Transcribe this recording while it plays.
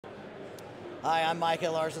Hi, I'm Mike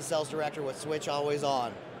Larson, Sales Director with Switch Always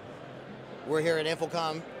On. We're here at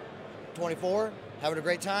InfoComm 24, having a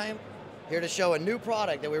great time. Here to show a new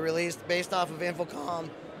product that we released based off of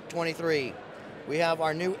InfoComm 23. We have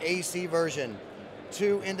our new AC version,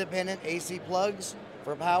 2 independent AC plugs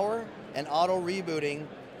for power and auto rebooting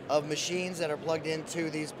of machines that are plugged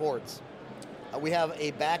into these ports. We have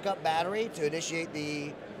a backup battery to initiate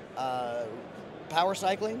the power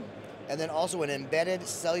cycling, and then also an embedded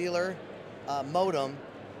cellular modem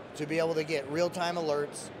to be able to get real-time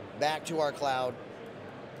alerts back to our cloud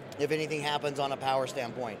if anything happens on a power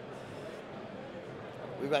standpoint.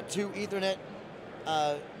 We've got 2 Ethernet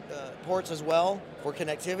ports as well for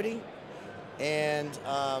connectivity, and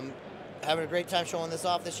having a great time showing this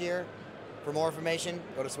off this year. For more information,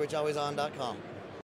 go to switchalwayson.com.